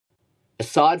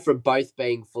Aside from both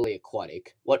being fully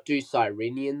aquatic, what do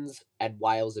sirenians and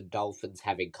whales and dolphins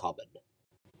have in common?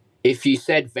 If you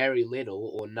said very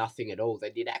little or nothing at all,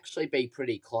 then you'd actually be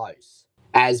pretty close,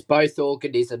 as both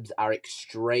organisms are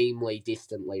extremely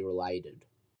distantly related.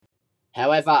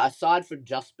 However, aside from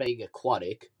just being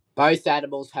aquatic, both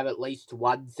animals have at least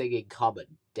one thing in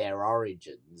common: their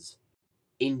origins.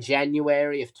 In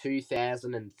January of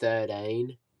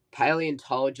 2013,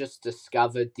 paleontologists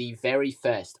discovered the very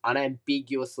first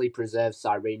unambiguously preserved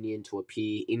sirenian to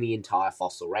appear in the entire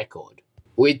fossil record,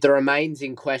 with the remains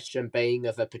in question being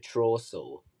of a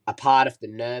petrosal, a part of the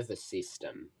nervous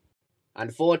system.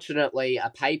 Unfortunately, a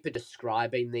paper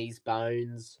describing these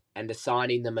bones and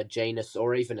assigning them a genus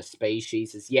or even a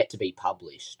species is yet to be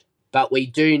published. But we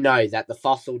do know that the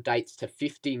fossil dates to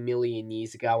 50 million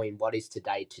years ago in what is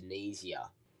today Tunisia,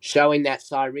 showing that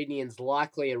Sirenians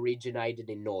likely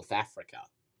originated in North Africa.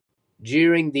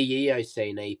 During the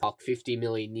Eocene epoch, 50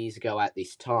 million years ago at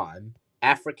this time,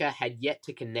 Africa had yet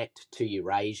to connect to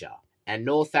Eurasia, and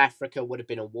North Africa would have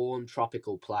been a warm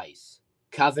tropical place,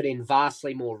 covered in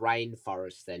vastly more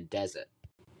rainforest than desert.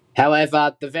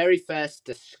 However, the very first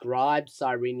described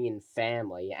Sirenian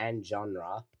family and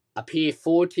genre appear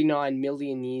 49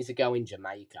 million years ago in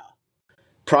Jamaica.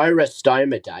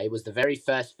 Prorestomidae was the very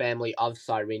first family of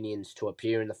Sirenians to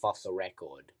appear in the fossil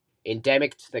record,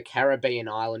 endemic to the Caribbean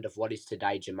island of what is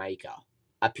today Jamaica,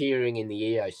 appearing in the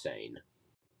Eocene.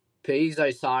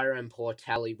 Pisosiren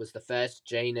portali was the first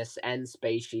genus and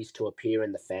species to appear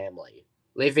in the family,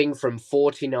 living from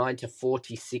 49 to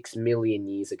 46 million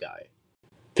years ago.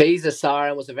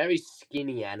 Pisosiren was a very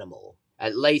skinny animal,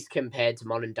 at least compared to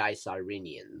modern-day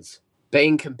Sirenians,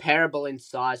 being comparable in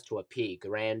size to a pig,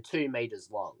 around 2 meters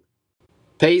long.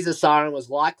 Pisosiren was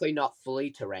likely not fully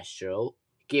terrestrial,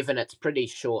 given its pretty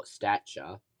short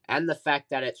stature, and the fact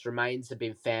that its remains have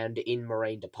been found in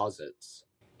marine deposits.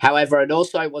 However, it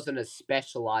also wasn't as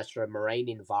specialised for a marine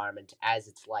environment as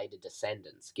its later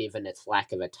descendants, given its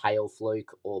lack of a tail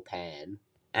fluke or pan,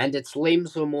 and its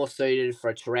limbs were more suited for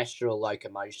a terrestrial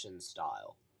locomotion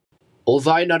style.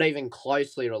 Although not even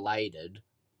closely related,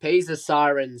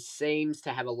 Pisosiren seems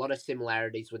to have a lot of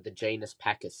similarities with the genus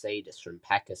Pakicetus from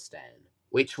Pakistan,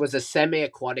 which was a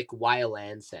semi-aquatic whale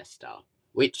ancestor,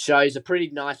 which shows a pretty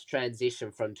nice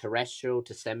transition from terrestrial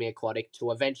to semi-aquatic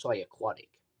to eventually aquatic.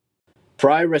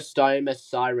 Prorestomus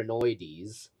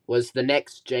sirenoides was the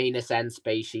next genus and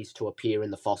species to appear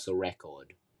in the fossil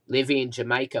record, living in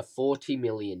Jamaica 40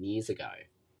 million years ago.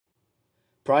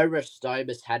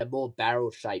 Prorestomus had a more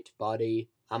barrel-shaped body,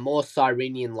 a more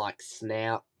Sirenian-like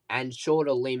snout, and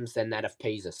shorter limbs than that of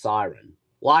Pisosiren,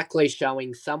 likely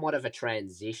showing somewhat of a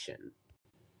transition.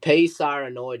 P.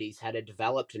 sirenoides had a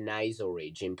developed nasal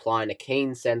ridge implying a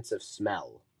keen sense of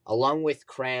smell, along with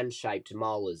crown-shaped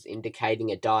molars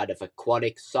indicating a diet of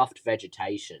aquatic soft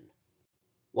vegetation.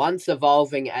 Once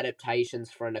evolving adaptations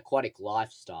for an aquatic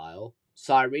lifestyle,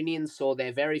 Sirenians saw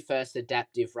their very first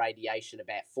adaptive radiation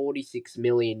about 46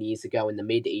 million years ago in the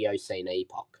mid-Eocene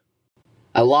epoch.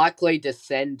 A likely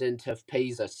descendant of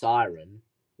Pisosiren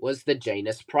was the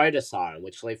genus Protosiren,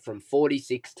 which lived from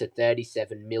 46 to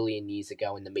 37 million years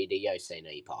ago in the mid-Eocene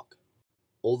epoch.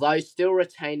 Although still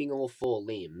retaining all four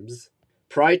limbs,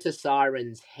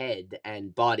 Protosiren's head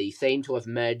and body seem to have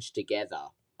merged together,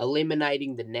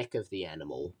 eliminating the neck of the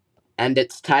animal, and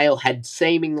its tail had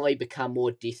seemingly become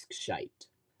more disc-shaped,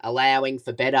 allowing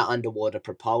for better underwater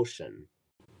propulsion.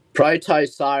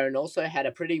 Protosiren also had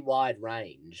a pretty wide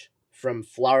range, from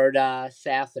Florida,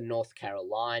 South and North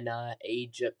Carolina,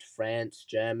 Egypt, France,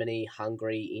 Germany,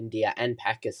 Hungary, India, and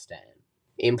Pakistan,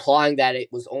 implying that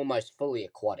it was almost fully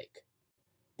aquatic.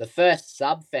 The first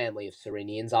subfamily of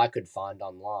Sirenians I could find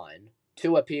online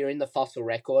to appear in the fossil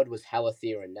record was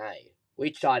Halotheriinae,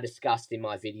 which I discussed in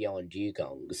my video on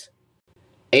dugongs.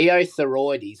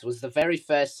 Eotheroides was the very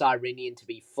first Sirenian to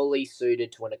be fully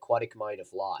suited to an aquatic mode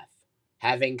of life,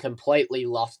 having completely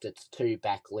lost its two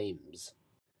back limbs.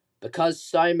 Because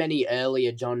so many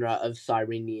earlier genera of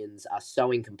Sirenians are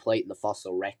so incomplete in the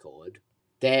fossil record,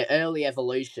 their early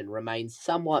evolution remains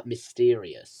somewhat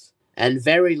mysterious, and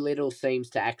very little seems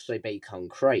to actually be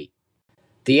concrete.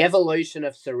 The evolution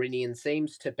of Sirenians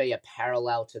seems to be a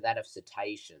parallel to that of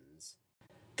cetaceans.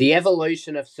 Both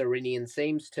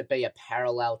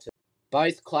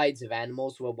clades of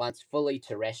animals were once fully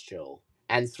terrestrial,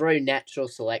 and through natural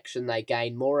selection they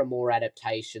gained more and more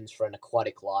adaptations for an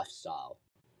aquatic lifestyle.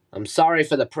 I'm sorry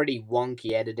for the pretty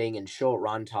wonky editing and short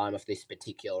runtime of this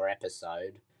particular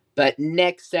episode, but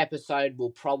next episode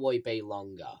will probably be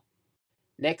longer.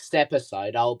 Next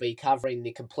episode, I'll be covering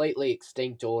the completely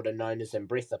extinct order known as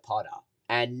Embrithopoda,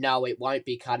 and no, it won't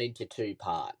be cut into two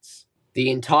parts. The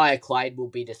entire clade will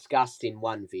be discussed in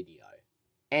one video.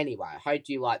 Anyway, I hope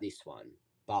you like this one.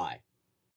 Bye.